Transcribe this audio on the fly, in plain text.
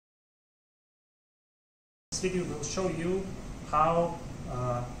this video will show you how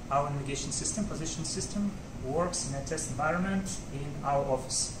our navigation system, position system, works in a test environment in our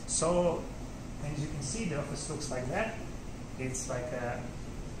office. So, as you can see, the office looks like that. It's like a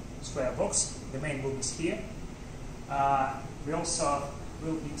square box. The main book is here. We also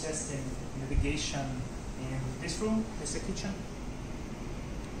will be testing navigation in this room, this is the kitchen.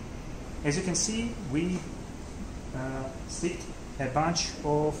 As you can see, we sticked a bunch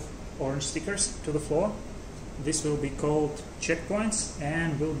of orange stickers to the floor. This will be called checkpoints,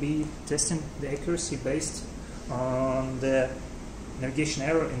 and we'll be testing the accuracy based on the navigation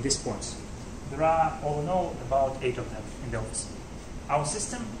error in these points. There are all in all about 8 of them in the office. Our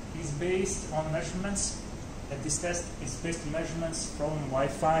system is based on measurements. At this test, it's based on measurements from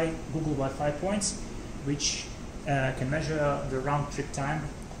Wi-Fi, Google Wi-Fi points, which can measure the round trip time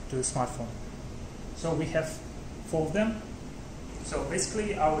to the smartphone. So we have 4 of them. So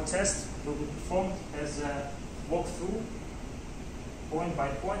basically our test will be performed as a walkthrough, point by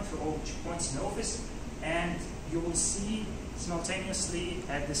point, through all checkpoints in the office, and you will see simultaneously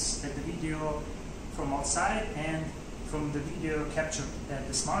at the video from outside and from the video captured at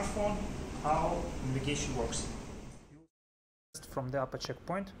the smartphone how navigation works. From the upper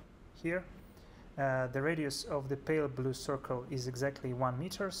checkpoint here, the radius of the pale blue circle is exactly 1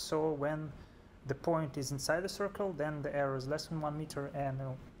 meter, so when the point is inside the circle, then the error is less than 1 meter, and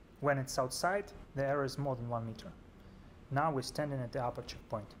when it's outside, the error is more than 1 meter. Now we're standing at the upper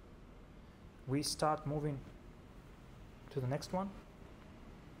checkpoint. We start moving to the next one.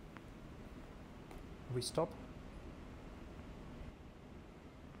 We stop.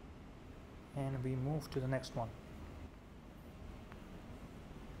 And we move to the next one.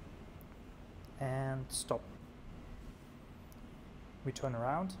 And stop. We turn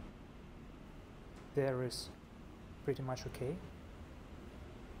around. There is pretty much okay.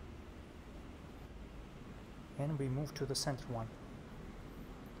 And we move to the center one.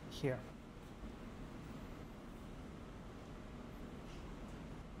 Here.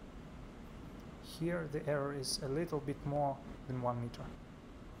 Here the error is a little bit more than 1 meter.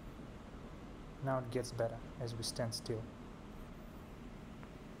 Now it gets better as we stand still.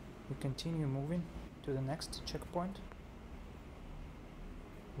 We continue moving to the next checkpoint.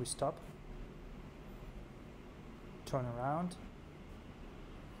 We stop. Turn around.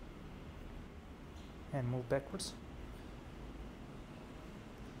 And move backwards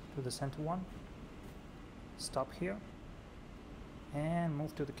to the center one. Stop here. And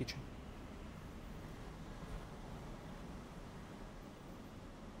move to the kitchen.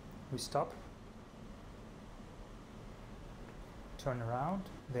 We stop. Turn around,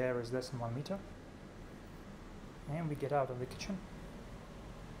 the error is less than 1 meter, and we get out of the kitchen.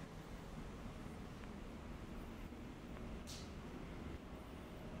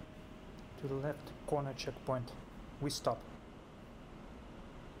 To the left corner checkpoint, we stop.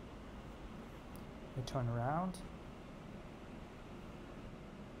 We turn around,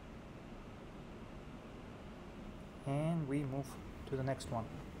 and we move to the next one.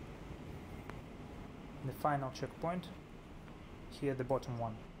 The final checkpoint, here the bottom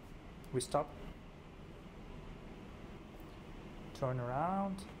one. We stop, turn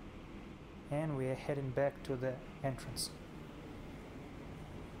around, and we are heading back to the entrance.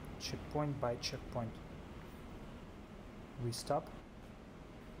 Checkpoint by checkpoint. We stop.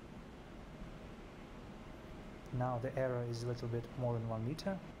 Now the error is a little bit more than 1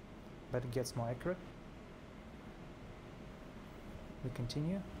 meter, but it gets more accurate. We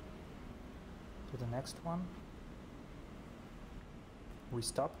continue to the next one. We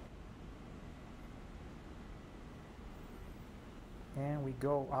stop. And we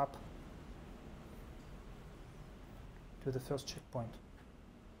go up to the first checkpoint.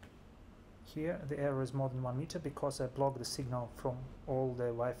 Here the error is more than 1 meter because I block the signal from all the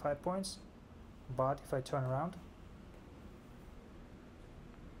Wi-Fi points, but if I turn around,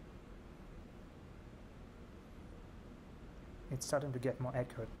 it's starting to get more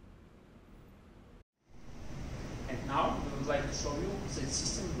accurate. And now we would like to show you that the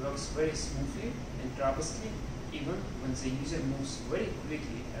system works very smoothly and robustly, even when the user moves very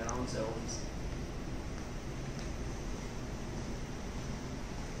quickly around the office.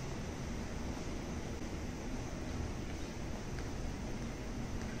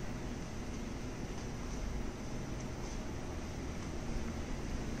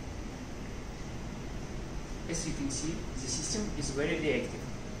 As you can see, the system is very reactive.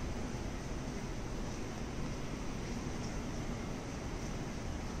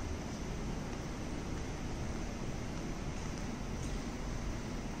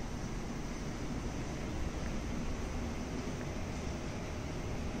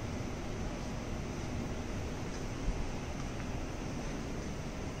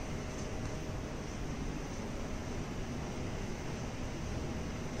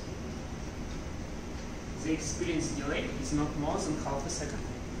 the experience delay is not more than half a second.